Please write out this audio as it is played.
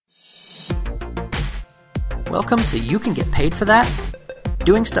Welcome to You Can Get Paid for That.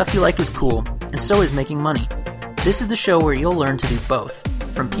 Doing stuff you like is cool, and so is making money. This is the show where you'll learn to do both,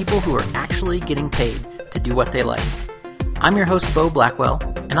 from people who are actually getting paid to do what they like. I'm your host, Bo Blackwell,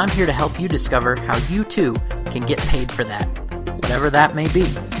 and I'm here to help you discover how you too can get paid for that, whatever that may be.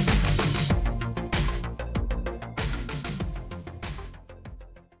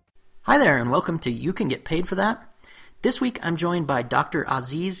 Hi there, and welcome to You Can Get Paid for That. This week I'm joined by Dr.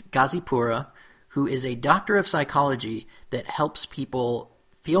 Aziz Ghazipura, who is a doctor of psychology that helps people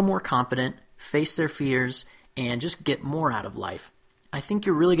feel more confident, face their fears, and just get more out of life. I think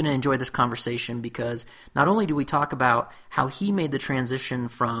you're really going to enjoy this conversation because not only do we talk about how he made the transition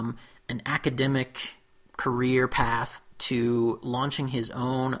from an academic career path to launching his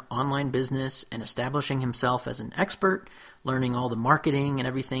own online business and establishing himself as an expert, learning all the marketing and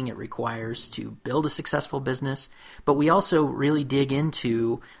everything it requires to build a successful business. But we also really dig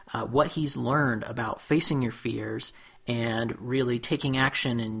into what he's learned about facing your fears and really taking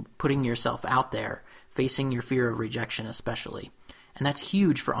action and putting yourself out there, facing your fear of rejection especially. And that's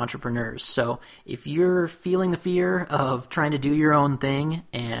huge for entrepreneurs. So if you're feeling the fear of trying to do your own thing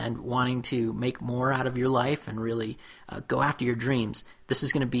and wanting to make more out of your life and really go after your dreams, this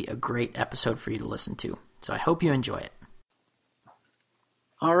is going to be a great episode for you to listen to. So I hope you enjoy it.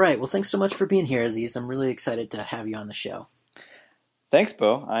 All right. Well, thanks so much for being here, Aziz. I'm really excited to have you on the show. Thanks,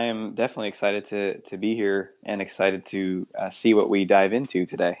 Bo. I am definitely excited to be here and excited to see what we dive into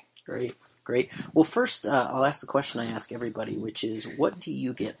today. Great. Well, first, I'll ask the question I ask everybody, which is, what do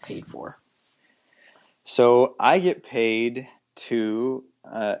you get paid for? So I get paid to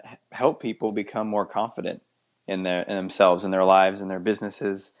help people become more confident in themselves, in their lives, in their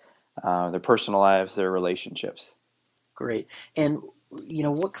businesses, their personal lives, their relationships. Great. And,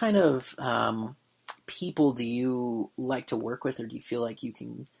 what kind of people do you like to work with, or do you feel like you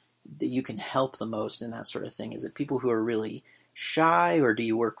can help the most in that sort of thing? Is it people who are really shy, or do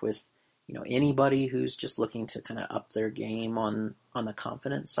you work with anybody who's just looking to kind of up their game on the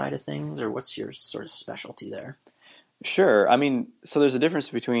confidence side of things, or what's your sort of specialty there? Sure. I mean, so there's a difference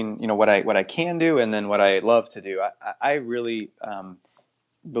between, what I can do and then what I love to do. I really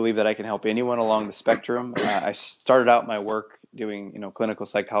believe that I can help anyone along the spectrum. I started out my work doing, clinical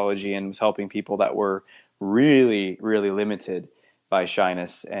psychology and was helping people that were really, really limited by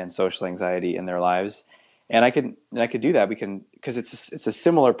shyness and social anxiety in their lives. And I could do that because it's a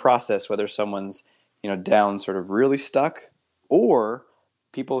similar process whether someone's down sort of really stuck, or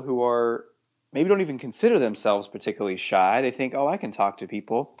people who are maybe don't even consider themselves particularly shy. They think, I can talk to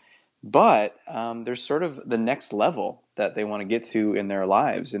people, but there's sort of the next level that they want to get to in their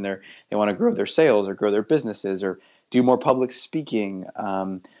lives, and they want to grow their sales or grow their businesses or do more public speaking,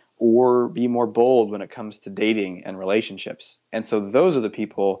 or be more bold when it comes to dating and relationships. And so those are the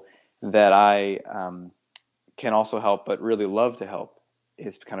people that I can also help, but really love to help,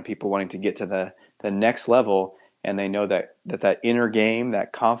 is kind of people wanting to get to the next level, and they know that inner game,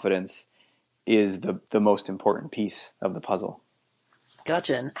 that confidence, is the most important piece of the puzzle.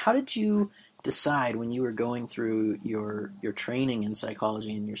 Gotcha. And how did you decide when you were going through your training in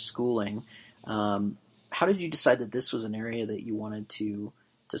psychology and your schooling, how did you decide that this was an area that you wanted to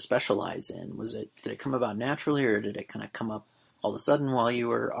specialize in? Did it come about naturally, or did it kind of come up all of a sudden while you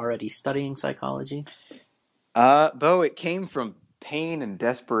were already studying psychology? Bo, it came from pain and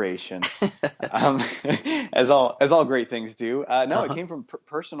desperation, as all great things do. It came from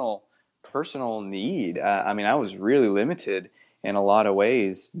personal need. I was really limited in a lot of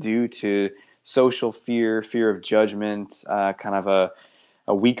ways due to social fear of judgment, kind of a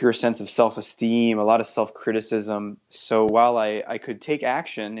weaker sense of self-esteem, a lot of self-criticism. So while I could take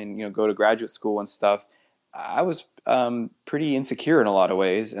action and go to graduate school and stuff, I was pretty insecure in a lot of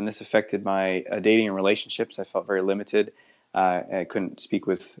ways, and this affected my dating and relationships. I felt very limited. I couldn't speak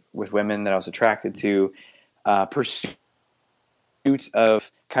with women that I was attracted to. Pursuit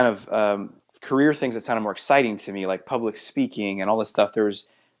of kind of career things that sounded more exciting to me, like public speaking and all this stuff. There was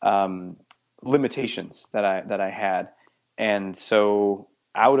limitations that I had, and so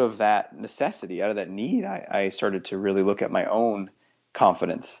out of that necessity, out of that need, I started to really look at my own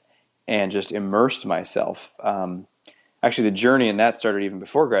confidence and just immersed myself. Actually, the journey in that started even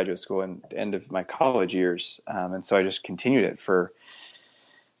before graduate school and the end of my college years. And so I just continued it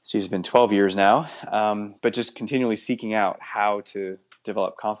it's been 12 years now, but just continually seeking out how to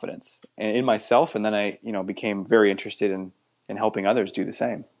develop confidence in myself. And then I, became very interested in helping others do the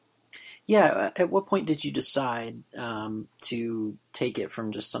same. Yeah. At what point did you decide to take it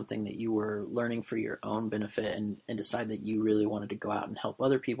from just something that you were learning for your own benefit and decide that you really wanted to go out and help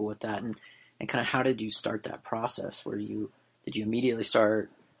other people with that? And kind of how did you start that process? Did you immediately start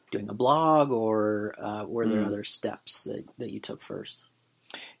doing a blog, or were there Mm. other steps that you took first?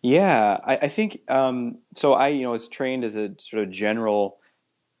 Yeah, I think so. I was trained as a sort of general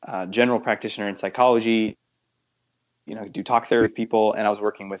practitioner in psychology. Do talk therapy with people, and I was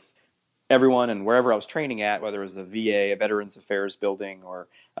working with everyone and wherever I was training at, whether it was a VA, a Veterans Affairs building, or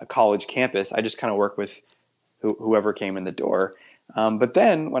a college campus. I just kind of work with whoever came in the door. But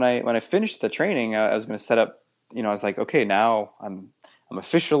then when I finished the training, I was going to set up. I was like, okay, now I'm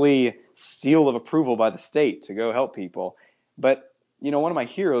officially seal of approval by the state to go help people. But one of my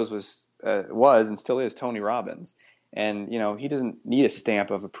heroes was and still is Tony Robbins, and he doesn't need a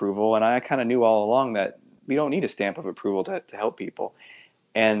stamp of approval. And I kind of knew all along that we don't need a stamp of approval to help people.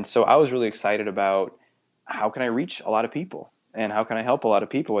 And so I was really excited about how can I reach a lot of people and how can I help a lot of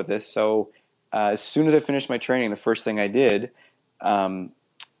people with this. So as soon as I finished my training, the first thing I did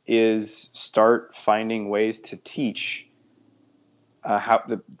is start finding ways to teach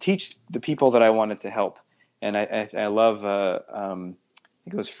teach the people that I wanted to help. And I love I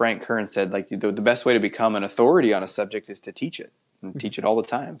think it was Frank Kern said, like, the best way to become an authority on a subject is to teach it and teach it all the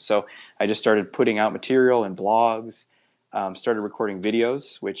time. So I just started putting out material and blogs. Started recording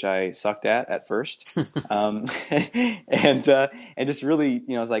videos, which I sucked at first, and just really,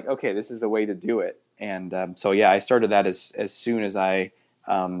 I was like, okay, this is the way to do it. And so yeah, I started that as soon as I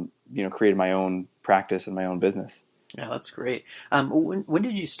created my own practice and my own business. Yeah, that's great. When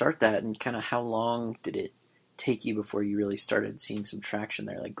did you start that, and kind of how long did it take you before you really started seeing some traction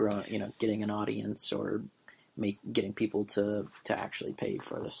there, like growing, getting an audience or getting people to actually pay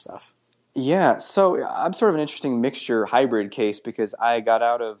for this stuff? Yeah, so I'm sort of an interesting mixture hybrid case because I got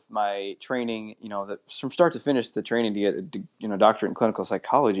out of my training, from start to finish the training to get a doctorate in clinical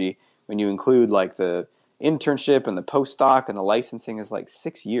psychology. When you include like the internship and the postdoc and the licensing is like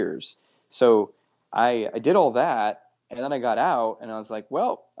 6 years. So I did all that, and then I got out and I was like,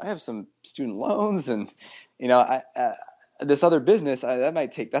 well, I have some student loans, and this other business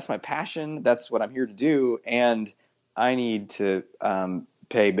that's my passion. That's what I'm here to do, and I need to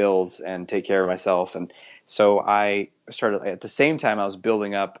pay bills and take care of myself. And so I started at the same time I was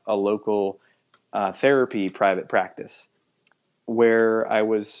building up a local therapy private practice where I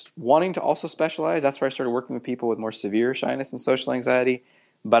was wanting to also specialize. That's where I started working with people with more severe shyness and social anxiety.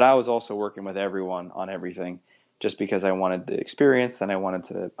 But I was also working with everyone on everything just because I wanted the experience and I wanted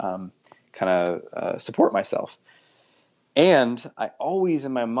to kind of support myself. And I always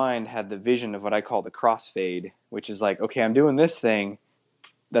in my mind had the vision of what I call the crossfade, which is like, okay, I'm doing this thing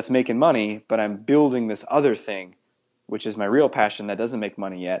that's making money, but I'm building this other thing, which is my real passion that doesn't make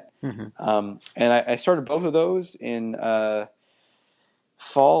money yet. And I started both of those in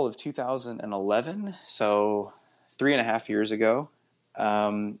fall of 2011, so 3.5 years ago.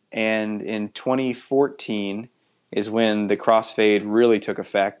 And in 2014 is when the crossfade really took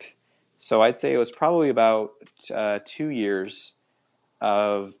effect. So I'd say it was probably about 2 years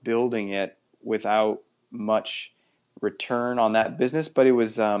of building it without much return on that business, but it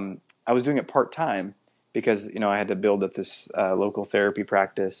was I was doing it part time because I had to build up this local therapy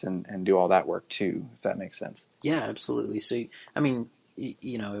practice and do all that work too, if that makes sense. Yeah, absolutely. So, I mean,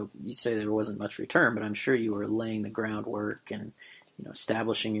 you say there wasn't much return, but I'm sure you were laying the groundwork and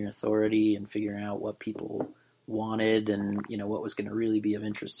establishing your authority and figuring out what people wanted and what was going to really be of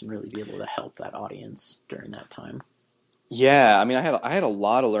interest and really be able to help that audience during that time. Yeah, I mean, I had a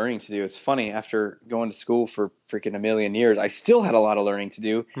lot of learning to do. It's funny, after going to school for freaking a million years, I still had a lot of learning to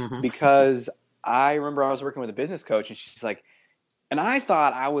do because I remember I was working with a business coach, and she's like, and I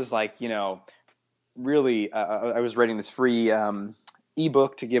thought I was like, really, I was writing this free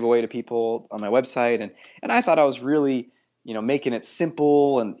ebook to give away to people on my website, and I thought I was really, making it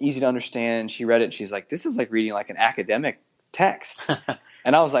simple and easy to understand. She read it, and she's like, this is like reading like an academic text.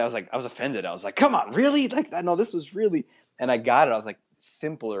 And I was offended. I was like, come on, really? Like, no, this was really. And I got it. I was like,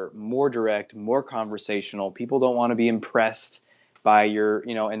 simpler, more direct, more conversational. People don't want to be impressed by your,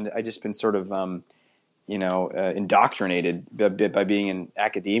 and I just been sort of, indoctrinated by being in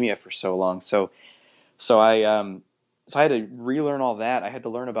academia for so long. So I had to relearn all that. I had to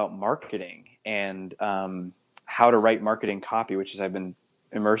learn about marketing and how to write marketing copy, which is I've been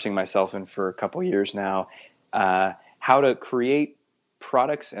immersing myself in for a couple years now. How to create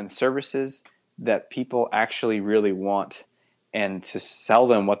products and services that people actually really want, and to sell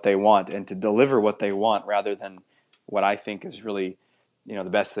them what they want and to deliver what they want rather than what I think is really, the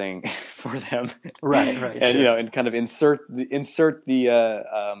best thing for them. Right. And, sure. And kind of insert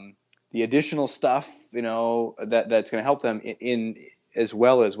the additional stuff, that's going to help them in as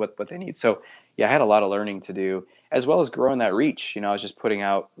well as what they need. So yeah, I had a lot of learning to do, as well as growing that reach. I was just putting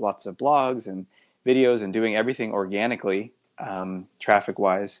out lots of blogs and videos and doing everything organically. traffic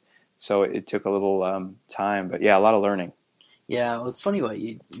wise. So it took a little time, but yeah, a lot of learning. Yeah, well, it's funny what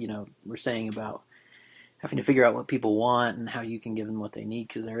you were saying about having to figure out what people want and how you can give them what they need,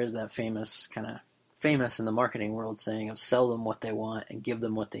 because there is that famous in the marketing world saying of sell them what they want and give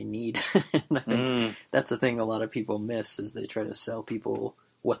them what they need. And I think that's the thing a lot of people miss is they try to sell people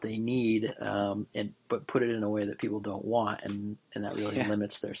what they need, but put it in a way that people don't want, and that really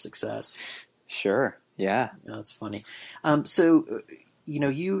limits their success. Sure. Yeah. That's funny. So,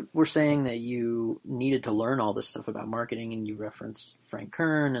 you were saying that you needed to learn all this stuff about marketing, and you referenced Frank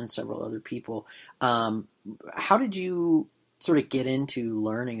Kern and several other people. How did you sort of get into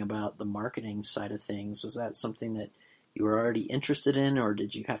learning about the marketing side of things? Was that something that you were already interested in, or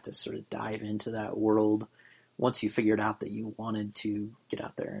did you have to sort of dive into that world once you figured out that you wanted to get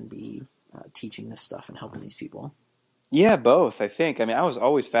out there and be teaching this stuff and helping these people? Yeah, both, I think. I mean, I was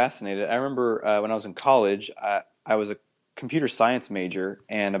always fascinated. I remember when I was in college, I was a computer science major,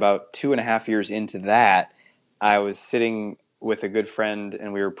 and about 2.5 years into that, I was sitting with a good friend,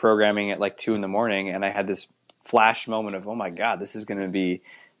 and we were programming at like 2 a.m, and I had this flash moment of, oh my God, this is going to be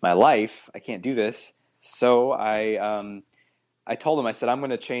my life. I can't do this. So I told him, I said, I'm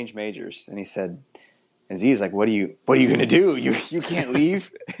going to change majors. And he said, Aziz, like, what are you going to do? You can't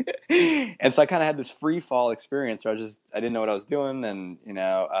leave. And so I kind of had this free fall experience where I didn't know what I was doing. And,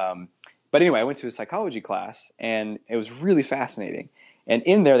 but anyway, I went to a psychology class, and it was really fascinating. And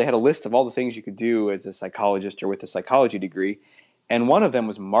in there, they had a list of all the things you could do as a psychologist or with a psychology degree. And one of them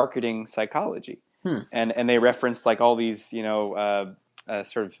was marketing psychology. And they referenced like all these,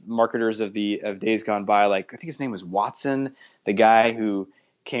 sort of marketers of days gone by. Like, I think his name was Watson, the guy who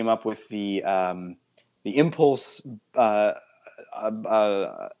came up with the impulse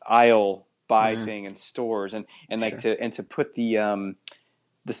aisle buy thing in stores, and like sure. to put the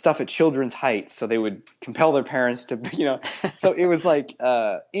stuff at children's heights so they would compel their parents to, so it was like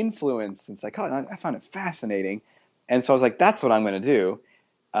influence and psychology. I found it fascinating. And so I was like, that's what I'm going to do.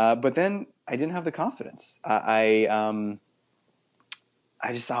 But then I didn't have the confidence. I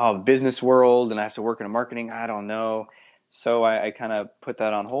just saw business world, and I have to work in marketing. I don't know. So I kind of put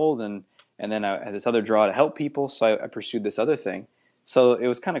that on hold, and then I had this other draw to help people. So I pursued this other thing. So it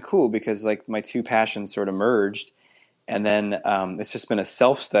was kind of cool because like my two passions sort of merged. And then it's just been a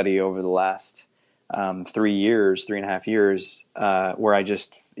self-study over the last 3.5 years, where I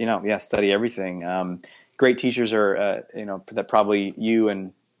just, study everything. Great teachers are, that probably you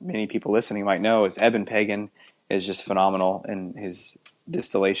and many people listening might know is Eben Pagan is just phenomenal in his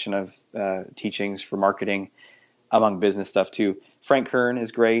distillation of teachings for marketing, among business stuff too. Frank Kern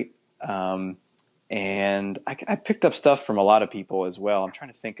is great. And I picked up stuff from a lot of people as well. I'm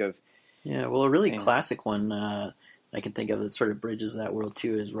trying to think of. Yeah, well, a really classic one I can think of that sort of bridges that world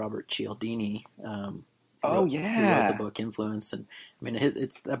too is Robert Cialdini. Who wrote the book Influence, and I mean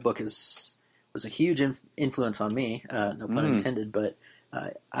that book was a huge influence on me. No pun intended, but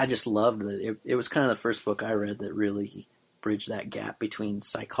I just loved that. It was kind of the first book I read that really bridged that gap between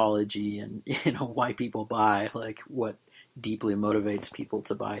psychology and why people buy, like what deeply motivates people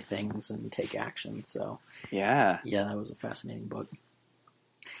to buy things and take action. So yeah, that was a fascinating book.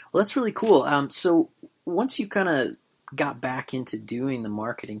 Well, that's really cool. So once you kind of got back into doing the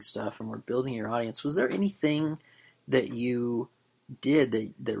marketing stuff and were building your audience, was there anything that you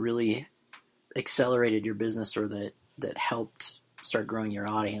did that really accelerated your business, or that helped start growing your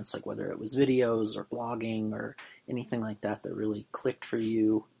audience, like whether it was videos or blogging or anything like that really clicked for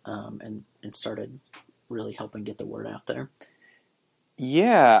you and started really helping get the word out there?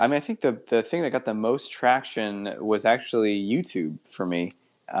 Yeah, I mean, I think the thing that got the most traction was actually YouTube for me.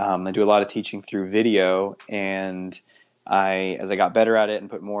 I do a lot of teaching through video, and as I got better at it and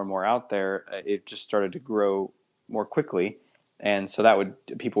put more and more out there, it just started to grow more quickly. And so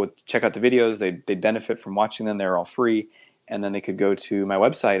people would check out the videos, they'd benefit from watching them. They're all free, and then they could go to my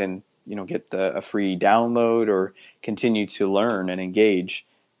website and get a free download or continue to learn and engage.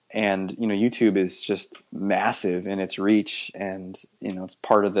 And YouTube is just massive in its reach, and it's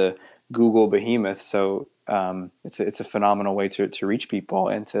part of the Google behemoth. So it's a phenomenal way to reach people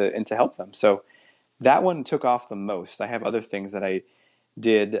and to help them. So that one took off the most. I have other things that I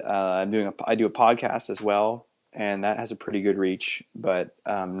did. I do a podcast as well, and that has a pretty good reach, but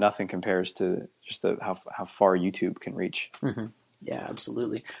nothing compares to just how far YouTube can reach. Mm-hmm. Yeah,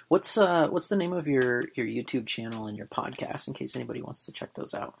 absolutely. What's the name of your YouTube channel and your podcast, in case anybody wants to check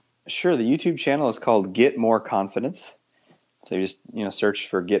those out? Sure. The YouTube channel is called Get More Confidence. So you just search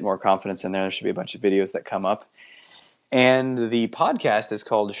for Get More Confidence in there. There should be a bunch of videos that come up. And the podcast is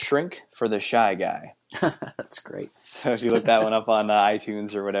called Shrink for the Shy Guy. That's great. So if you look that one up on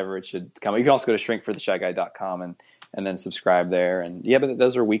iTunes or whatever, it should come. You can also go to shrinkfortheshyguy.com and and then subscribe there. And yeah, but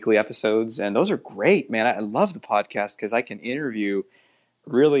those are weekly episodes, and those are great, man. I love the podcast because I can interview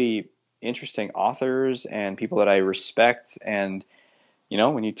really interesting authors and people that I respect. And,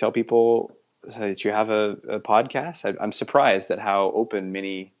 when you tell people that you have a podcast, I'm surprised at how open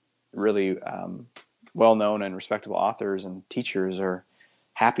many really well-known and respectable authors and teachers are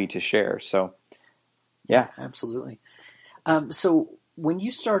happy to share. So, yeah. Absolutely. So when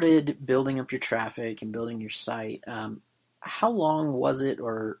you started building up your traffic and building your site, how long was it,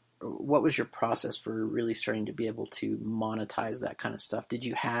 or what was your process for really starting to be able to monetize that kind of stuff? Did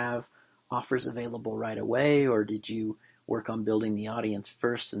you have offers available right away, or did you work on building the audience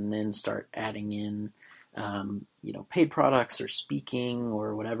first and then start adding in, paid products or speaking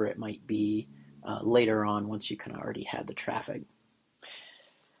or whatever it might be later on once you kind of already had the traffic?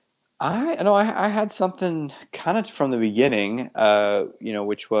 I know I had something kind of from the beginning,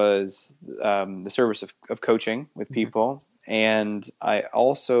 which was the service of coaching with people. And I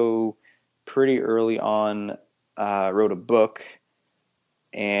also pretty early on wrote a book,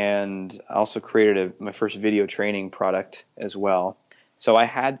 and I also created my first video training product as well. So I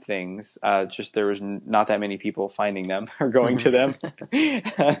had things, just there was not that many people finding them or going to them.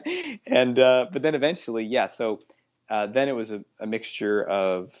 And but then eventually, so then it was a mixture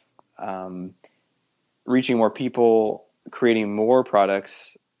of reaching more people, creating more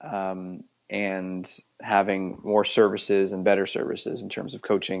products, and having more services and better services in terms of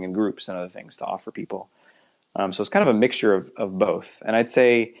coaching and groups and other things to offer people. So it's kind of a mixture of both. And I'd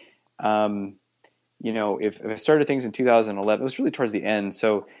say, if I started things in 2011, it was really towards the end.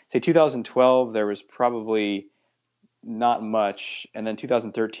 So say 2012, there was probably not much. And then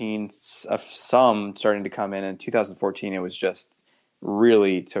 2013, some starting to come in. And 2014, it was just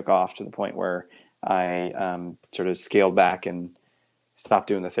really took off to the point where I sort of scaled back and stopped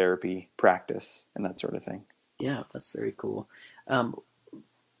doing the therapy practice and that sort of thing. Yeah, that's very cool.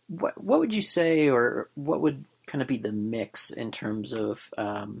 What would you say, or what would kind of be the mix in terms of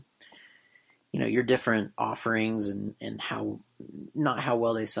your different offerings and how, not how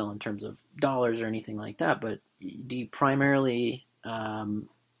well they sell in terms of dollars or anything like that, but do you primarily run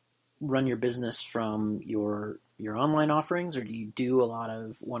your business from your online offerings, or do you do a lot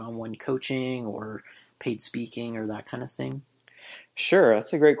of one-on-one coaching or paid speaking or that kind of thing? Sure,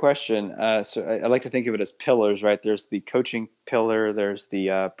 that's a great question. So I like to think of it as pillars, right? There's the coaching pillar, there's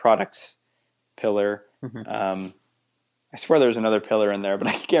the products pillar. I swear there's another pillar in there, but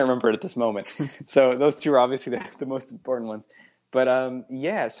I can't remember it at this moment. So those two are obviously the most important ones. But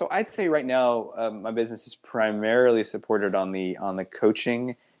so I'd say right now my business is primarily supported on the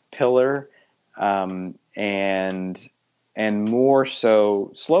coaching pillar, and more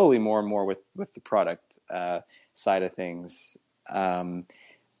so slowly more and more with the product side of things. My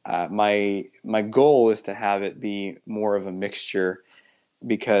goal is to have it be more of a mixture,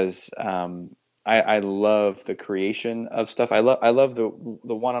 because I love the creation of stuff. I love the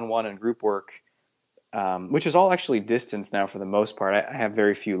one-on-one and group work, which is all actually distance now for the most part. I have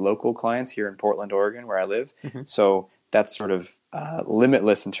very few local clients here in Portland, Oregon, where I live. So that's sort of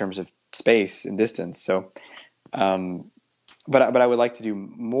limitless in terms of space and distance. So, but I would like to do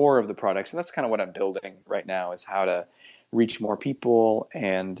more of the products, and that's kind of what I'm building right now, is how to reach more people.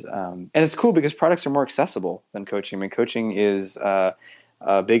 And it's cool because products are more accessible than coaching. I mean, coaching is a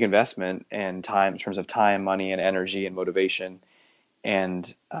big investment and time, in terms of time, money, and energy and motivation.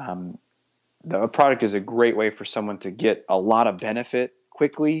 And the product is a great way for someone to get a lot of benefit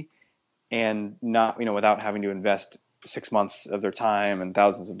quickly, and not, without having to invest 6 months of their time and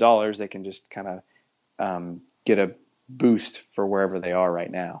thousands of dollars. They can just kind of get a boost for wherever they are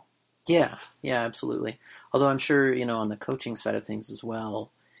right now. Yeah, absolutely. Although I'm sure, on the coaching side of things as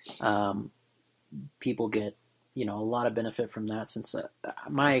well, people get, a lot of benefit from that, since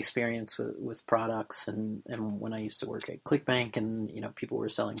my experience with products and when I used to work at ClickBank and, people were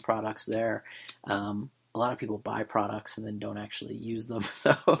selling products there, a lot of people buy products and then don't actually use them.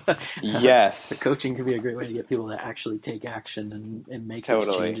 So yes, the coaching can be a great way to get people to actually take action and make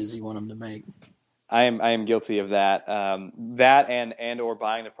those changes you want them to make. I am guilty of that. That and or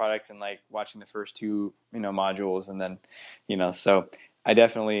buying the product and like watching the first two, modules, and then, so I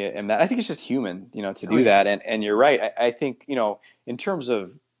definitely am that. I think it's just human, to do that. And you're right. I think, in terms of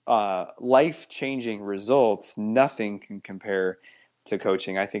life-changing results, nothing can compare to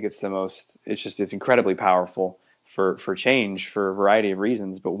coaching. I think it's it's incredibly powerful for change for a variety of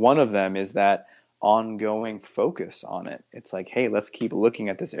reasons. But one of them is that ongoing focus on it. It's like, hey, let's keep looking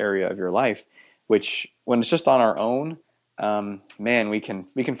at this area of your life, which when it's just on our own, man, we can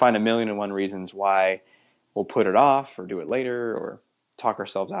find 1,000,001 reasons why we'll put it off or do it later or talk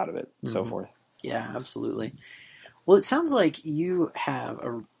ourselves out of it, and so forth. Yeah, absolutely. Well, it sounds like you have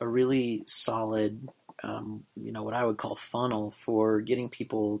a really solid, what I would call funnel for getting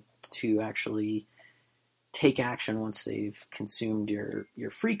people to actually take action once they've consumed your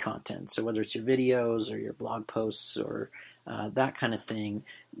free content. So whether it's your videos or your blog posts or that kind of thing,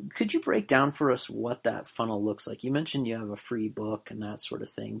 could you break down for us what that funnel looks like? You mentioned you have a free book and that sort of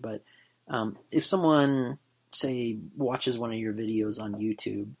thing, but if someone, say, watches one of your videos on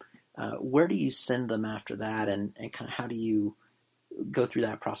YouTube, where do you send them after that, and kind of how do you go through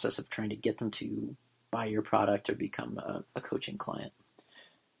that process of trying to get them to buy your product or become a coaching client?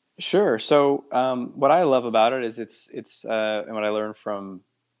 Sure. So what I love about it is and what I learned from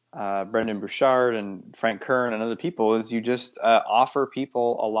Brendan Burchard and Frank Kern and other people is you just offer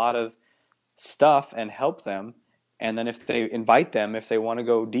people a lot of stuff and help them, and then if they invite them, if they want to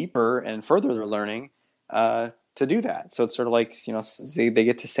go deeper and further their learning, to do that. So it's sort of like, they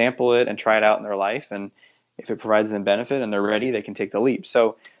get to sample it and try it out in their life, and if it provides them benefit and they're ready, they can take the leap.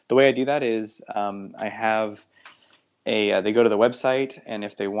 So the way I do that is I have they go to the website, and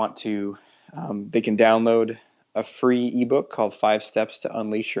if they want to, they can download a free ebook called 5 Steps to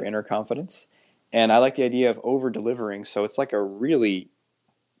Unleash Your Inner Confidence. And I like the idea of over delivering. So it's like a really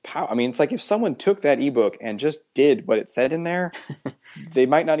it's like if someone took that ebook and just did what it said in there, they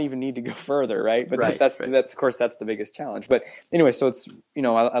might not even need to go further, right? But Right. that's of course that's the biggest challenge. But anyway, so it's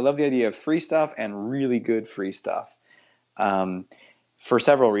I love the idea of free stuff and really good free stuff. For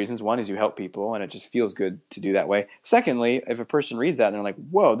several reasons. One is you help people, and it just feels good to do that way. Secondly, if a person reads that and they're like,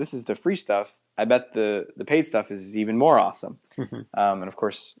 "Whoa, this is the free stuff," I bet the paid stuff is even more awesome. And of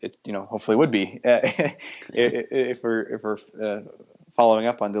course, it hopefully would be if we're following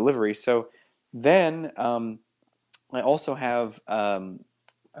up on delivery. So then I also have so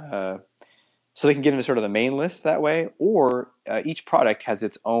they can get into sort of the main list that way, or each product has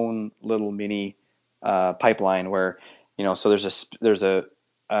its own little mini pipeline where. So there's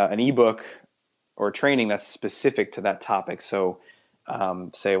an ebook or training that's specific to that topic. So,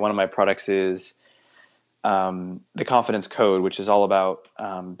 say one of my products is the Confidence Code, which is all about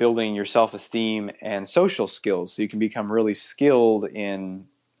building your self-esteem and social skills, so you can become really skilled in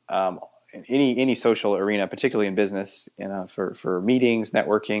any social arena, particularly in business, for meetings,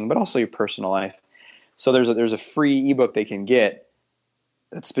 networking, but also your personal life. So there's a free ebook they can get.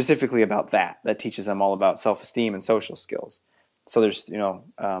 That's specifically about that teaches them all about self-esteem and social skills. So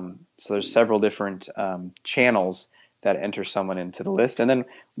there's several different channels that enter someone into the list, and then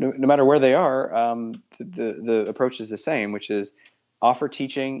no matter where they are, the approach is the same, which is offer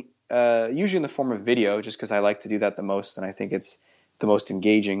teaching, usually in the form of video, just because I like to do that the most, and I think it's the most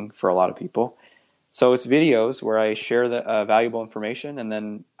engaging for a lot of people. So it's videos where I share the valuable information, and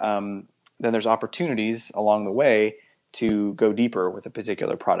then there's opportunities along the way to go deeper with a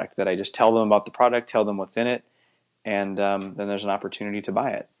particular product that I just tell them about the product, tell them what's in it, and then there's an opportunity to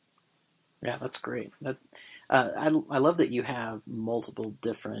buy it. Yeah, that's great. I love that you have multiple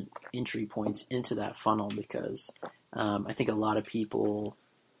different entry points into that funnel, because I think a lot of people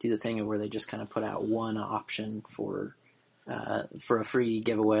do the thing where they just kind of put out one option for a free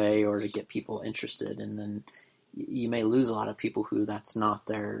giveaway or to get people interested, and then you may lose a lot of people who that's not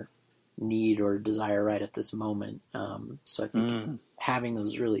their need or desire right at this moment. So I think having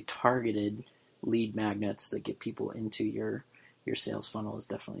those really targeted lead magnets that get people into your sales funnel is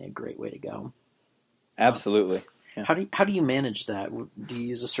definitely a great way to go. Absolutely. Yeah. How do you manage that? Do you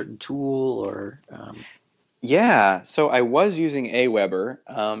use a certain tool or? Yeah, so I was using Aweber,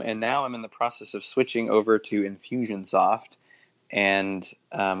 and now I'm in the process of switching over to Infusionsoft. And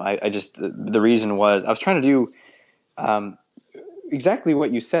the reason was I was trying to do exactly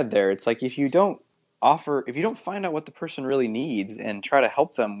what you said there. It's like if you don't find out what the person really needs and try to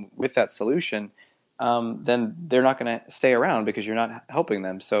help them with that solution, then they're not going to stay around because you're not helping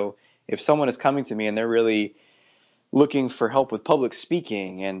them. So if someone is coming to me and they're really looking for help with public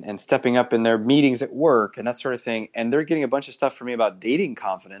speaking and stepping up in their meetings at work and that sort of thing, and they're getting a bunch of stuff from me about dating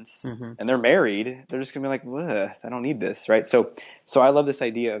confidence, and they're married, they're just going to be like, I don't need this, right? So I love this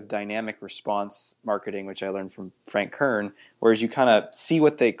idea of dynamic response marketing, which I learned from Frank Kern, whereas you kind of see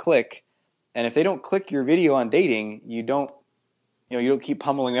what they click, and if they don't click your video on dating, you don't keep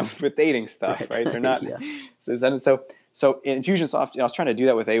pummeling them with dating stuff, right? They're not. Yeah. So in Infusionsoft, I was trying to do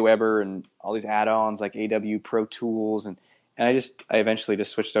that with Aweber and all these add-ons like AW Pro Tools, and I eventually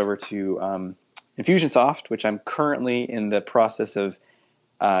just switched over to Infusionsoft, which I'm currently in the process of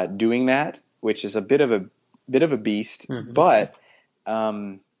doing that, which is a bit of a beast. But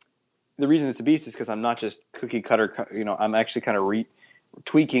the reason it's a beast is because I'm not just cookie cutter. I'm actually kind of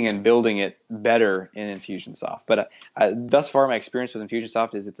tweaking and building it better in Infusionsoft. But thus far, my experience with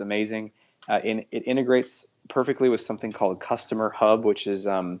Infusionsoft is it's amazing. and it integrates perfectly with something called Customer Hub, which is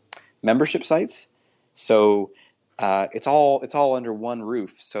membership sites. So it's all under one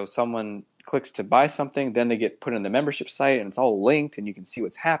roof. So someone clicks to buy something, then they get put in the membership site, and it's all linked, and you can see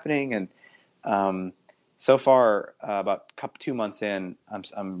what's happening. And so far, about 2 months in,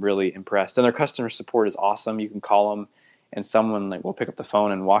 I'm really impressed. And their customer support is awesome. You can call them, and someone like will pick up the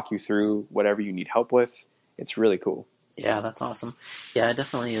phone and walk you through whatever you need help with. It's really cool. Yeah, that's awesome. Yeah, I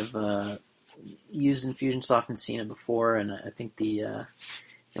definitely have used Infusionsoft and seen it before, and I think the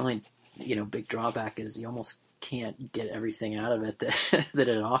only big drawback is you almost can't get everything out of it that that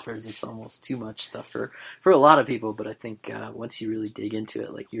it offers. It's almost too much stuff for a lot of people. But I think once you really dig into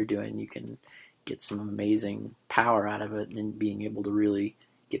it, like you're doing, you can get some amazing power out of it, and being able to really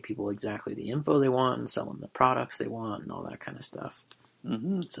get people exactly the info they want and sell them the products they want and all that kind of stuff.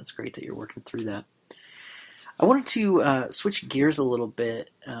 Mm-hmm. So it's great that you're working through that. I wanted to switch gears a little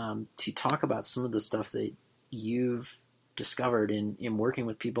bit to talk about some of the stuff that you've discovered in working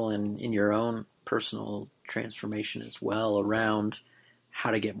with people and in your own personal transformation as well around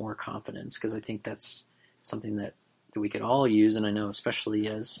how to get more confidence, because I think that's something that we could all use, and I know especially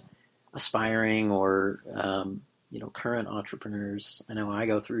as aspiring or current entrepreneurs, I know I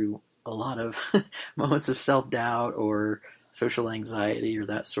go through a lot of moments of self-doubt or social anxiety or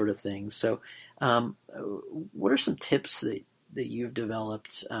that sort of thing. So what are some tips that you've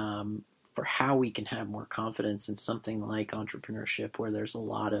developed for how we can have more confidence in something like entrepreneurship, where there's a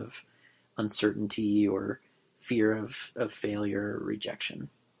lot of uncertainty or fear of failure or rejection?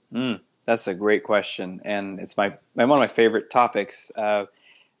 That's a great question, and it's one of my favorite topics.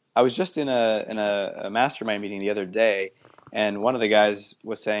 I was just in a mastermind meeting the other day, and one of the guys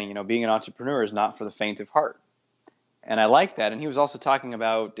was saying, being an entrepreneur is not for the faint of heart. And I like that. And he was also talking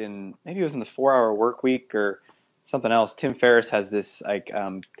about maybe it was in the 4-Hour Work Week or something else. Tim Ferriss has this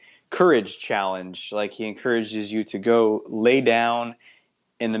courage challenge. Like, he encourages you to go lay down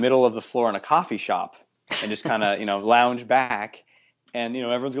in the middle of the floor in a coffee shop and just kind of, lounge back. And,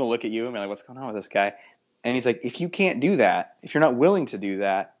 everyone's going to look at you and be like, what's going on with this guy? And he's like, if you can't do that, if you're not willing to do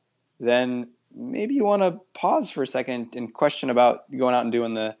that, then maybe you want to pause for a second and question about going out and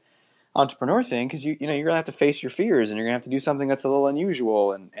doing the entrepreneur thing, because you're gonna have to face your fears and you're gonna have to do something that's a little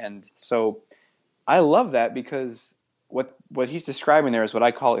unusual, and so I love that, because what he's describing there is what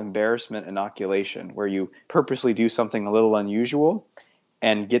I call embarrassment inoculation, where you purposely do something a little unusual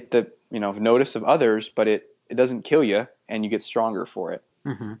and get the notice of others, but it doesn't kill you and you get stronger for it.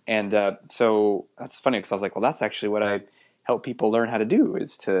 Mm-hmm. And so that's funny, because I was like, well, that's actually what I help people learn how to do,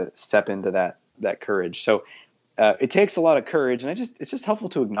 is to step into that courage. So it takes a lot of courage, and it's just helpful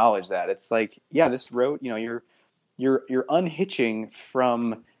to acknowledge that. It's like, yeah, this road, you're unhitching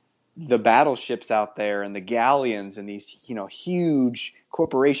from the battleships out there and the galleons and these, huge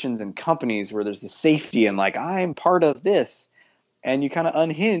corporations and companies where there's the safety and like, I'm part of this, and you kind of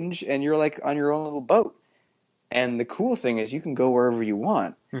unhinge and you're like on your own little boat. And the cool thing is you can go wherever you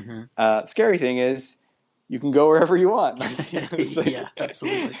want. Mm-hmm. Scary thing is you can go wherever you want. Yeah,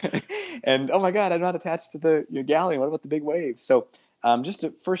 absolutely. And oh my God, I'm not attached to the galleon. What about the big waves? So just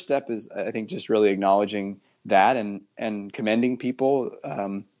a first step is, I think, just really acknowledging that and commending people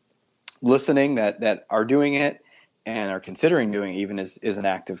listening that are doing it and are considering doing it even is an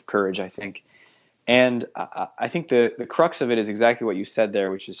act of courage, I think. And I think the crux of it is exactly what you said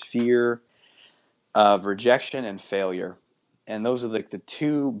there, which is fear of rejection and failure. And those are like the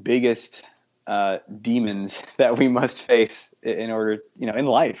two biggest demons that we must face in order, in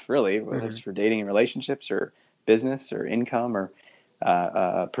life, really, whether it's for dating and relationships or business or income or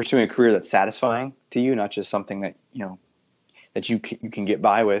pursuing a career that's satisfying to you, not just something that, that you can get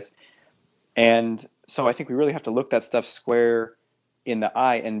by with. And so I think we really have to look that stuff square in the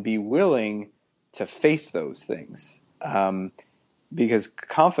eye and be willing to face those things. Because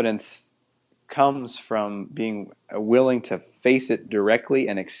confidence comes from being willing to face it directly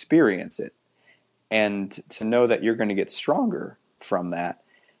and experience it, and to know that you're going to get stronger from that.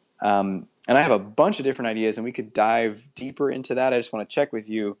 And I have a bunch of different ideas, and we could dive deeper into that. I just want to check with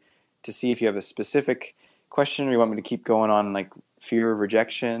you to see if you have a specific question, or you want me to keep going on like fear of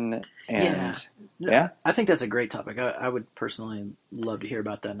rejection. And yeah. I think that's a great topic. I would personally love to hear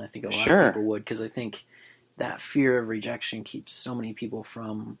about that, and I think a lot of people would, because I think that fear of rejection keeps so many people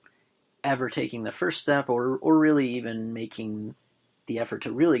from ever taking the first step, or really even making the effort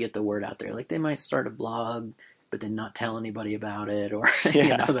to really get the word out there. Like, they might start a blog, but then not tell anybody about it, or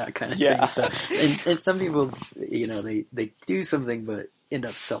that kind of thing. So, and some people, they do something but end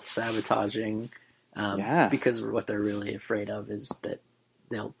up self-sabotaging because what they're really afraid of is that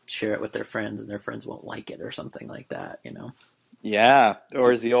they'll share it with their friends and their friends won't like it or something like that. Yeah,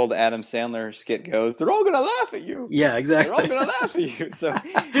 or as the old Adam Sandler skit goes, they're all gonna laugh at you. Yeah, They're all exactly. gonna laugh at you. So,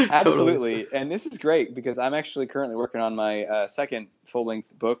 Totally. absolutely. And this is great because I'm actually currently working on my second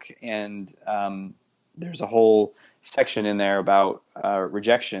full-length book, and there's a whole section in there about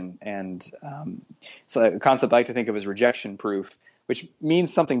rejection, and so a concept I like to think of as rejection proof, which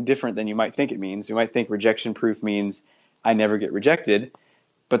means something different than you might think it means. You might think rejection proof means I never get rejected,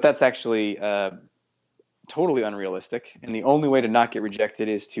 but that's actually totally unrealistic. And the only way to not get rejected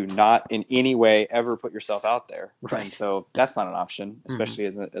is to not in any way ever put yourself out there. Right. And so that's not an option, especially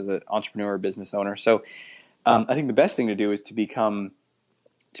Mm-hmm. as an entrepreneur or business owner. So I think the best thing to do is to be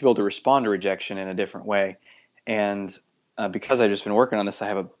able to respond to rejection in a different way. And because I've just been working on this, I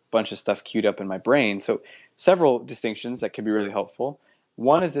have a bunch of stuff queued up in my brain. So several distinctions that can be really helpful.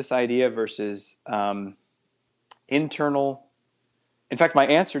 One is this idea versus internal. In fact, my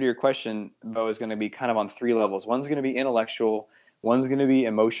answer to your question, Bo, is going to be kind of on three levels. One's going to be intellectual, one's going to be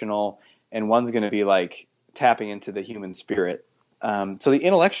emotional, and one's going to be like tapping into the human spirit. So the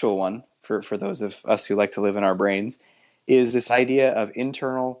intellectual one, for those of us who like to live in our brains, is this idea of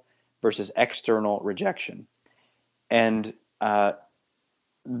internal versus external rejection. And the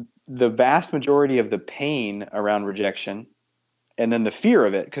vast majority of the pain around rejection, and then the fear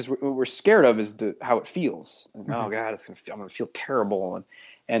of it, because what we're scared of is how it feels. Mm-hmm. Oh God, I'm going to feel terrible,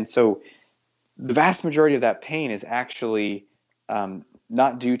 and so the vast majority of that pain is actually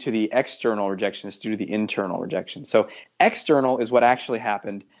not due to the external rejection; it's due to the internal rejection. So external is what actually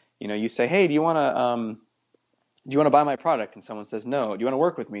happened. You say, "Hey, do you want to buy my product?" And someone says no. Do you want to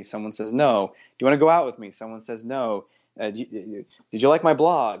work with me? Someone says no. Do you want to go out with me? Someone says no. Did you like my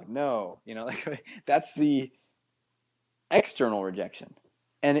blog? No. That's the external rejection.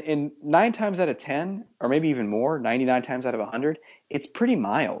 And in 9 times out of 10, or maybe even more, 99 times out of 100, it's pretty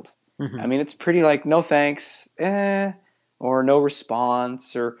mild. Mm-hmm. I mean, it's pretty like, no thanks, or no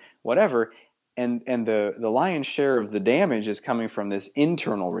response, or whatever. And the lion's share of the damage is coming from this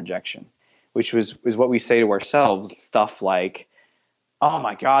internal rejection, which is what we say to ourselves, stuff like, oh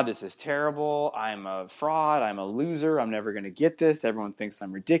my God, this is terrible. I'm a fraud. I'm a loser. I'm never going to get this. Everyone thinks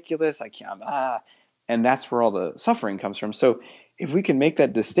I'm ridiculous. I can't, And that's where all the suffering comes from. So if we can make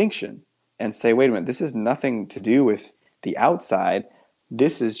that distinction and say, wait a minute, this has nothing to do with the outside.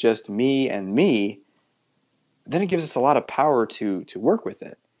 This is just me and me. Then it gives us a lot of power to work with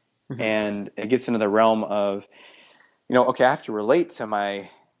it. Mm-hmm. And it gets into the realm of, okay, I have to relate to my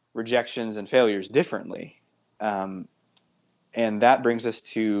rejections and failures differently. And that brings us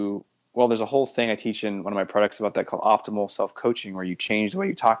to, there's a whole thing I teach in one of my products about that called optimal self-coaching, where you change the way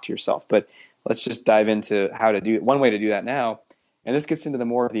you talk to yourself. But let's just dive into how to do it. One way to do that now, and this gets into the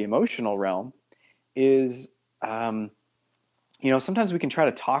more of the emotional realm, is, sometimes we can try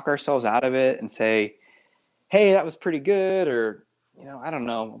to talk ourselves out of it and say, hey, that was pretty good, or, I don't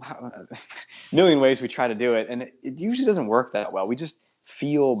know, a million ways we try to do it. And it usually doesn't work that well. We just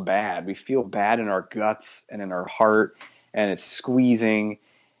feel bad. We feel bad in our guts and in our heart, and it's squeezing.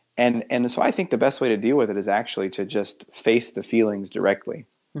 And so I think the best way to deal with it is actually to just face the feelings directly.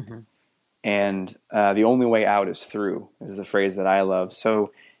 Mm-hmm. And the only way out is through, is the phrase that I love.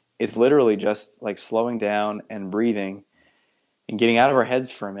 So it's literally just like slowing down and breathing and getting out of our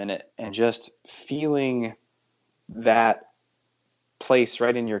heads for a minute and just feeling that place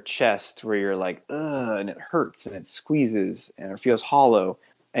right in your chest where you're like, ugh, and it hurts and it squeezes and it feels hollow.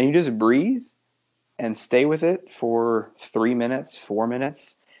 And you just breathe and stay with it for 3 minutes, 4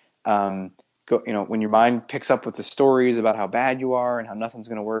 minutes. When your mind picks up with the stories about how bad you are and how nothing's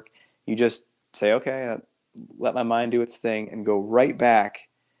going to work, you just say, okay, let my mind do its thing, and go right back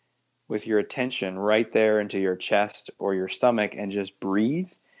with your attention right there into your chest or your stomach and just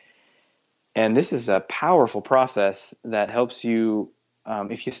breathe. And this is a powerful process that helps you,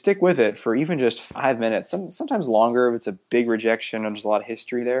 if you stick with it for even just 5 minutes, sometimes longer if it's a big rejection and there's a lot of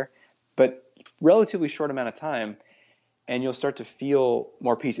history there, but relatively short amount of time, and you'll start to feel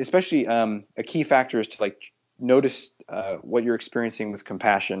more peace. Especially a key factor is to notice what you're experiencing with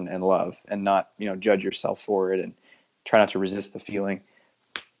compassion and love, and not judge yourself for it, and try not to resist the feeling.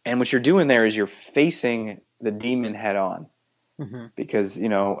 And what you're doing there is you're facing the demon head on. Mm-hmm. Because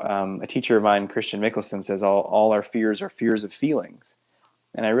a teacher of mine, Christian Mickelson, says all our fears are fears of feelings,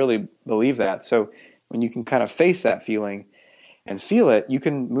 and I really believe that. So when you can kind of face that feeling and feel it, you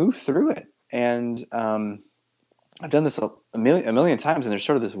can move through it. And I've done this a million times, and there's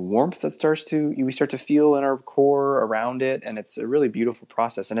sort of this warmth that we start to feel in our core around it, and it's a really beautiful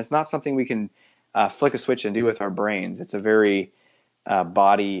process. And it's not something we can flick a switch and do with our brains. It's a very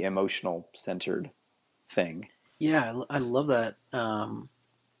body, emotional centered thing. Yeah, I love that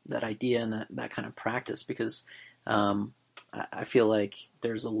that idea and that kind of practice, because I feel like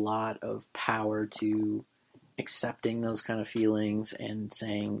there's a lot of power to accepting those kind of feelings and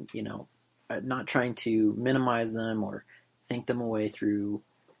saying, not trying to minimize them or think them away through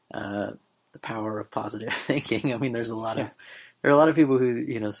the power of positive thinking. I mean, there are a lot of people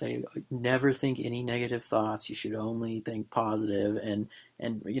who say never think any negative thoughts. You should only think positive. And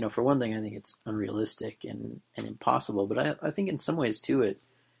for one thing, I think it's unrealistic and impossible. But I think in some ways too, it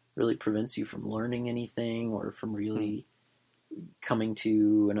really prevents you from learning anything or from really coming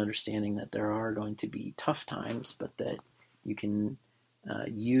to an understanding that there are going to be tough times, but that you can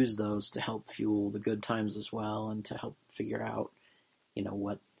use those to help fuel the good times as well, and to help figure out,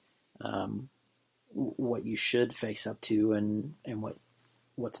 what you should face up to and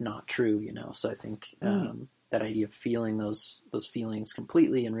what's not true. So I think that idea of feeling those feelings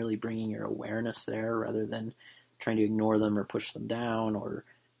completely and really bringing your awareness there rather than trying to ignore them or push them down or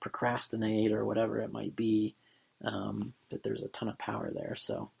procrastinate or whatever it might be, that there's a ton of power there.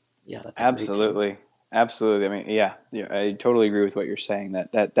 So yeah, that's absolutely. Absolutely. I mean, yeah, I totally agree with what you're saying,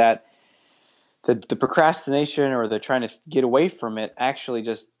 that the procrastination or the trying to get away from it actually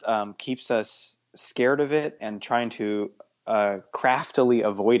just keeps us scared of it and trying to craftily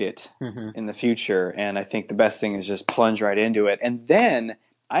avoid it in the future. And I think the best thing is just plunge right into it. And then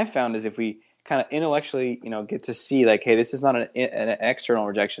I found is if we kind of intellectually, get to see like, hey, this is not an external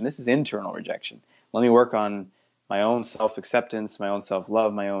rejection. This is internal rejection. Let me work on my own self-acceptance, my own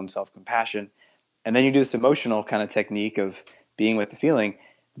self-love, my own self-compassion. And then you do this emotional kind of technique of being with the feeling.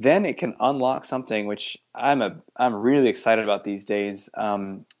 Then it can unlock something which I'm really excited about these days,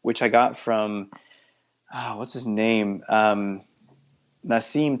 which I got from what's his name?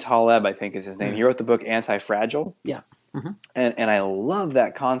 Nassim Taleb, I think is his name. He wrote the book Anti-Fragile. Yeah. And I love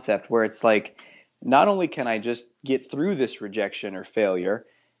that concept where it's like, not only can I just get through this rejection or failure,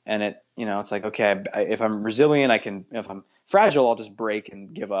 and it's like, okay, if I'm resilient, if I'm fragile, I'll just break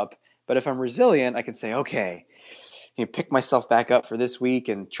and give up. But if I'm resilient, I can say, okay, pick myself back up for this week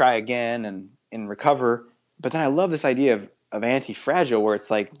and try again and recover. But then I love this idea of anti-fragile, where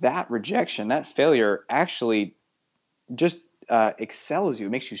it's like that rejection, that failure actually just excels you,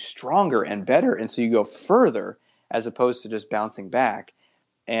 makes you stronger and better. And so you go further as opposed to just bouncing back.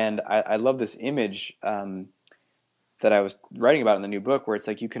 And I love this image that I was writing about in the new book, where it's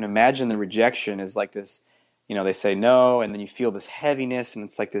like you can imagine the rejection is like this, they say no, and then you feel this heaviness, and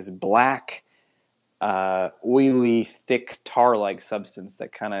it's like this black, oily, thick tar-like substance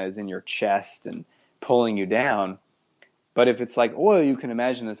that kind of is in your chest and pulling you down. But if it's like oil, you can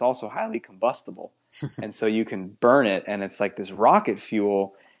imagine it's also highly combustible. And so you can burn it, and it's like this rocket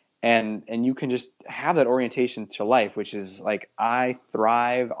fuel, and you can just have that orientation to life, which is like, I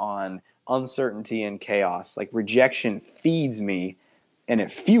thrive on uncertainty and chaos. Like rejection feeds me and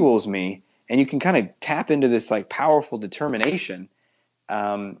it fuels me, and you can kind of tap into this like powerful determination.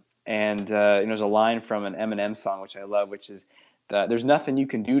 There's a line from an Eminem song which I love, which is, "There's nothing you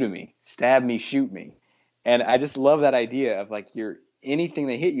can do to me. Stab me, shoot me." And I just love that idea of like, anything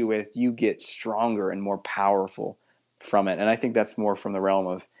they hit you with, you get stronger and more powerful from it. And I think that's more from the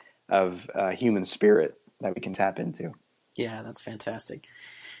realm of human spirit that we can tap into. Yeah, that's fantastic.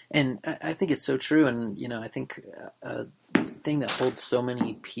 And I think it's so true. And, I think a thing that holds so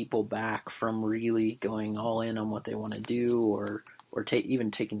many people back from really going all in on what they want to do or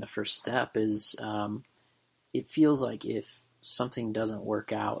even taking the first step is it feels like if something doesn't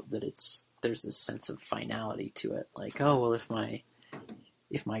work out, that there's this sense of finality to it. Like, oh, well, if my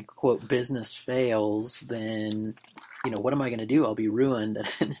quote business fails, then, what am I going to do? I'll be ruined.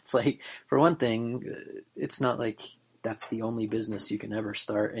 And it's like, for one thing, it's not like that's the only business you can ever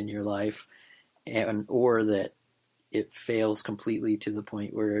start in your life, or that it fails completely to the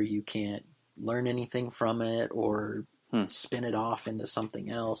point where you can't learn anything from it or spin it off into something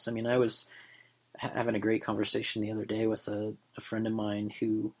else. I mean, I was having a great conversation the other day with a friend of mine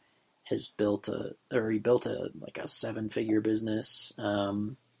who has built a 7-figure business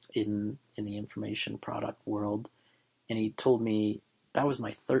in the information product world, and he told me that was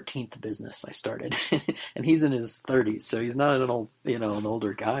my 13th business I started, and he's in his 30s, so he's not an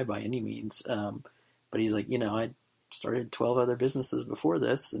older guy by any means. But he's like, I started 12 other businesses before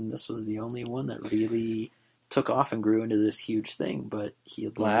this, and this was the only one that really took off and grew into this huge thing. But he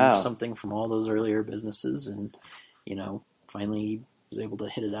had learned something from all those earlier businesses, and finally was able to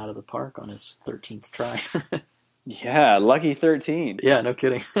hit it out of the park on his 13th try. Yeah, lucky 13. Yeah, no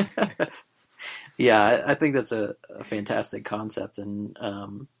kidding. Yeah, I think that's a fantastic concept, and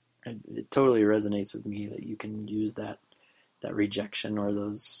it totally resonates with me that you can use that rejection or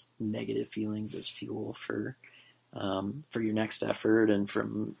those negative feelings as fuel for your next effort, and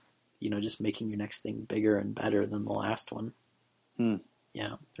from just making your next thing bigger and better than the last one. Hmm.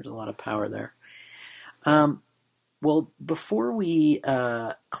 Yeah, there's a lot of power there. Um, well, before we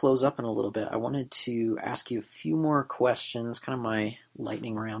close up in a little bit, I wanted to ask you a few more questions, kind of my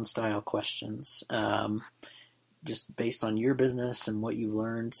lightning round style questions, just based on your business and what you've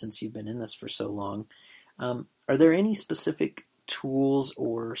learned since you've been in this for so long. Are there any specific tools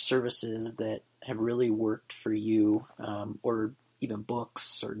or services that have really worked for you, or even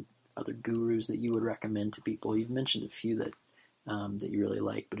books or other gurus that you would recommend to people? You've mentioned a few that you really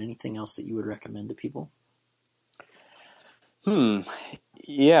like, but anything else that you would recommend to people? Hmm.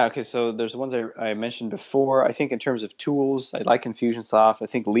 Yeah. Okay. So there's the ones I mentioned before. I think in terms of tools, I like Infusionsoft. I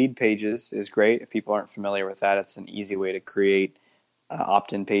think Lead Pages is great. If people aren't familiar with that, it's an easy way to create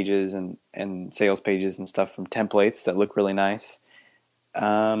opt-in pages and sales pages and stuff from templates that look really nice.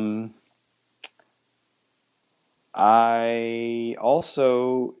 Um, I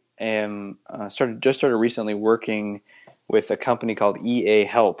also am started recently working with a company called EA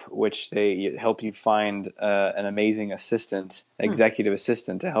Help, which they help you find an amazing assistant, Hmm. executive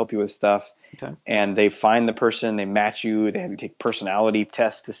assistant to help you with stuff. Okay. And they find the person, they match you, they have you take personality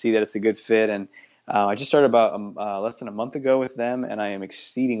tests to see that it's a good fit. And I just started about less than a month ago with them, and I am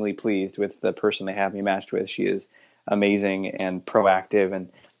exceedingly pleased with the person they have me matched with. She is amazing and proactive, and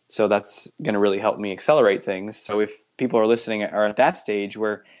so that's going to really help me accelerate things. So if people are listening are at that stage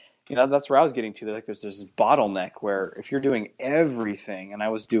where, that's where I was getting to. Like there's this bottleneck where if you're doing everything, and I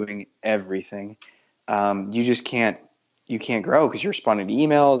was doing everything, you just can't grow because you're responding to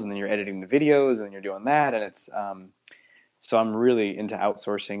emails and then you're editing the videos and then you're doing that, and it's so I'm really into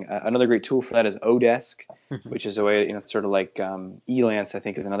outsourcing. Another great tool for that is Odesk, which is a way, sort of like Elance, I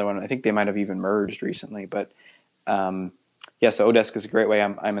think, is another one. I think they might have even merged recently, but yeah, so Odesk is a great way.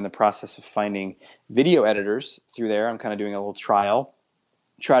 I'm in the process of finding video editors through there. I'm kind of doing a little trial.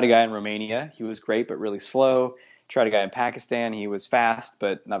 Tried a guy in Romania. He was great, but really slow. Tried a guy in Pakistan. He was fast,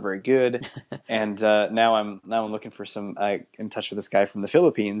 but not very good. And now I'm looking for in touch with this guy from the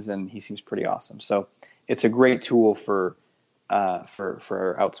Philippines, and he seems pretty awesome. So it's a great tool for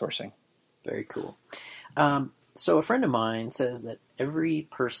outsourcing. Very cool. So a friend of mine says that every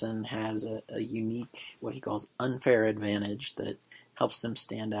person has a unique, what he calls unfair advantage that helps them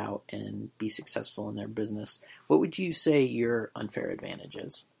stand out and be successful in their business. What would you say your unfair advantage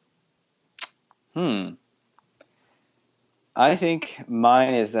is? I think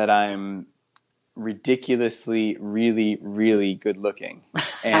mine is that I'm ridiculously, really, really good looking.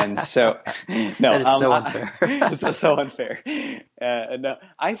 And so, no, that is so unfair. It's so unfair. No,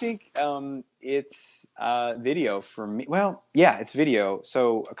 I think it's video for me. Well, yeah, it's video.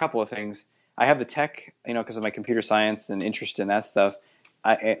 So a couple of things. I have the tech, because of my computer science and interest in that stuff.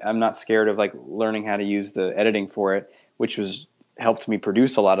 I'm not scared of like learning how to use the editing for it, which was helped me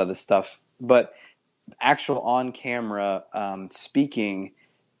produce a lot of this stuff. But actual on camera speaking,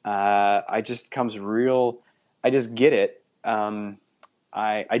 I just comes real. I just get it. I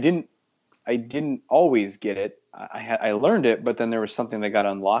didn't always get it. I learned it, but then there was something that got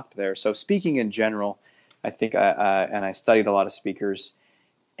unlocked there. So speaking in general, I think I studied a lot of speakers,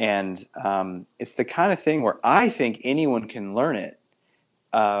 and it's the kind of thing where I think anyone can learn it.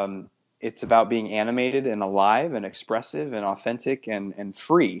 It's about being animated and alive and expressive and authentic and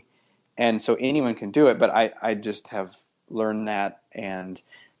free, and so anyone can do it. But I just have learned that, and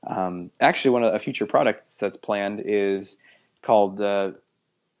actually one of a future products that's planned is called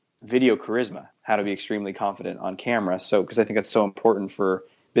Video Charisma, how to be extremely confident on camera. So, because I think that's so important for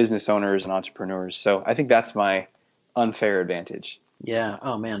business owners and entrepreneurs. So I think that's my unfair advantage. Yeah.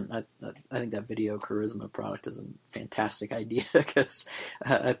 Oh man, I think that Video Charisma product is a fantastic idea because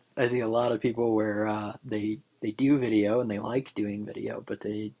I see a lot of people where they do video and they like doing video, but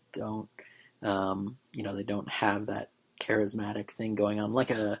they don't they don't have that charismatic thing going on like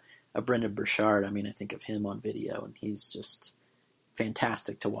a Brendan Burchard. I mean, I think of him on video, and he's just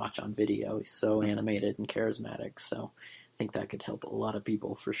fantastic to watch on video. He's so animated and charismatic. So I think that could help a lot of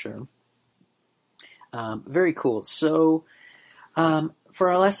people for sure. Very cool. So for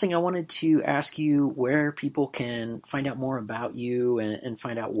our last thing, I wanted to ask you where people can find out more about you and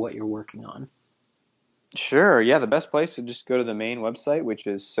find out what you're working on. Sure. Yeah, the best place to just go to the main website, which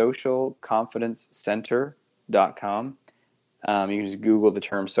is socialconfidencecenter.com. You can just Google the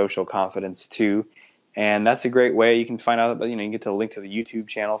term social confidence too. And that's a great way. You can find out, you can get to the link to the YouTube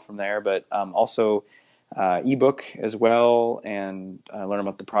channel from there, but also ebook as well, and learn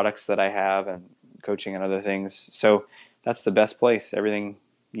about the products that I have and coaching and other things. So that's the best place. Everything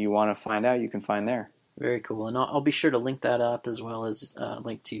you want to find out, you can find there. Very cool. And I'll be sure to link that up as well as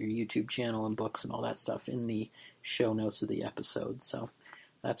link to your YouTube channel and books and all that stuff in the show notes of the episode. So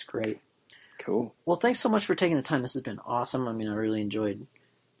that's great. Cool. Well, thanks so much for taking the time. This has been awesome. I mean, I really enjoyed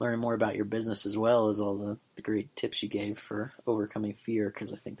learning more about your business as well as all the great tips you gave for overcoming fear,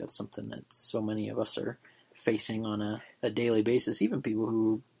 because I think that's something that so many of us are facing on a daily basis, even people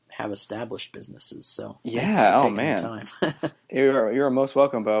who have established businesses. So yeah, thanks for taking the time. You're most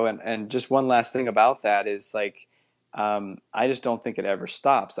welcome, Bo. And just one last thing about that is like, I just don't think it ever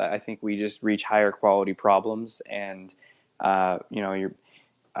stops. I think we just reach higher quality problems, and the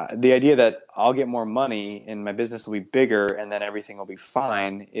idea that I'll get more money and my business will be bigger and then everything will be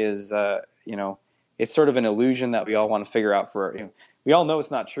fine is, it's sort of an illusion that we all want to figure out we all know it's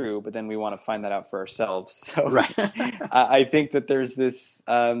not true, but then we want to find that out for ourselves. So right. I think that there's this,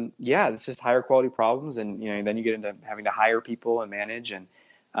 it's just higher quality problems, and then you get into having to hire people and manage, and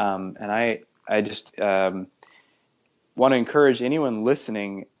I just want to encourage anyone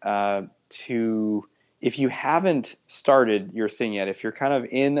listening to, if you haven't started your thing yet, if you're kind of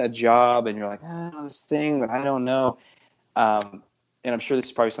in a job and you're like, I know this thing, but I don't know, and I'm sure this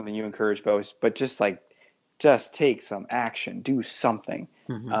is probably something you encourage, Bo, but just take some action, do something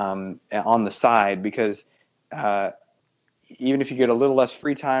on the side, because even if you get a little less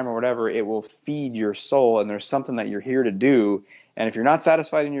free time or whatever, it will feed your soul, and there's something that you're here to do. And if you're not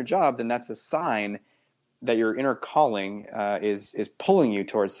satisfied in your job, then that's a sign that your inner calling is pulling you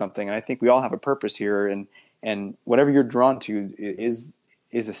towards something. And I think we all have a purpose here, and whatever you're drawn to is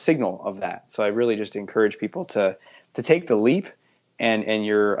a signal of that. So I really just encourage people to take the leap, and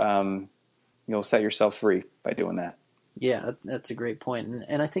you'll set yourself free by doing that. Yeah, that's a great point.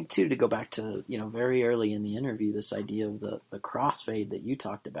 And I think, too, to go back to, very early in the interview, this idea of the crossfade that you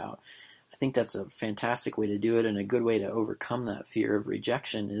talked about, I think that's a fantastic way to do it, and a good way to overcome that fear of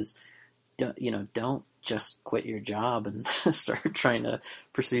rejection is, don't just quit your job and start trying to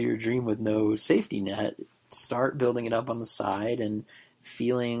pursue your dream with no safety net. Start building it up on the side and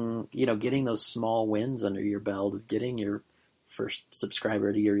feeling, getting those small wins under your belt of getting your first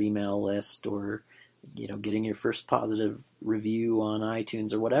subscriber to your email list, or getting your first positive review on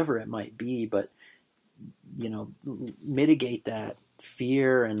iTunes, or whatever it might be. But mitigate that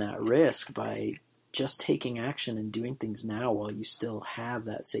fear and that risk by just taking action and doing things now while you still have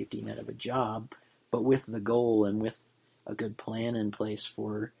that safety net of a job, but with the goal and with a good plan in place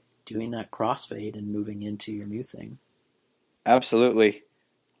for doing that crossfade and moving into your new thing. Absolutely.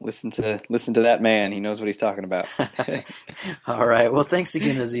 Listen to that man. He knows what he's talking about. All right. Well, thanks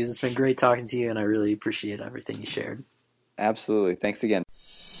again, Aziz. It's been great talking to you, and I really appreciate everything you shared. Absolutely. Thanks again.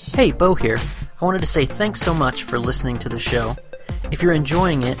 Hey, Bo here. I wanted to say thanks so much for listening to the show. If you're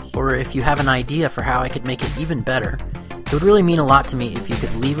enjoying it, or if you have an idea for how I could make it even better, it would really mean a lot to me if you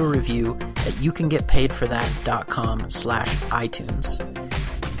could leave a review at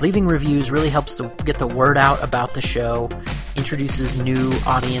youcangetpaidforthat.com/iTunes. Leaving reviews really helps to get the word out about the show, introduces new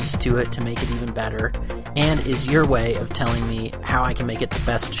audience to it to make it even better, and is your way of telling me how I can make it the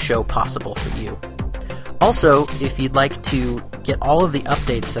best show possible for you. Also, if you'd like to get all of the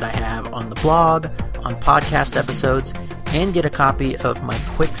updates that I have on the blog, on podcast episodes, and get a copy of my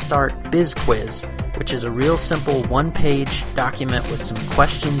Quick Start Biz Quiz, which is a real simple one-page document with some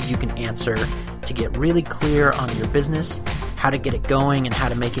questions you can answer to get really clear on your business, how to get it going, and how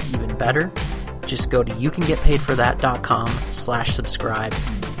to make it even better, just go to youcangetpaidforthat.com/subscribe,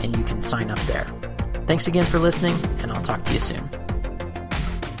 and you can sign up there. Thanks again for listening, and I'll talk to you soon.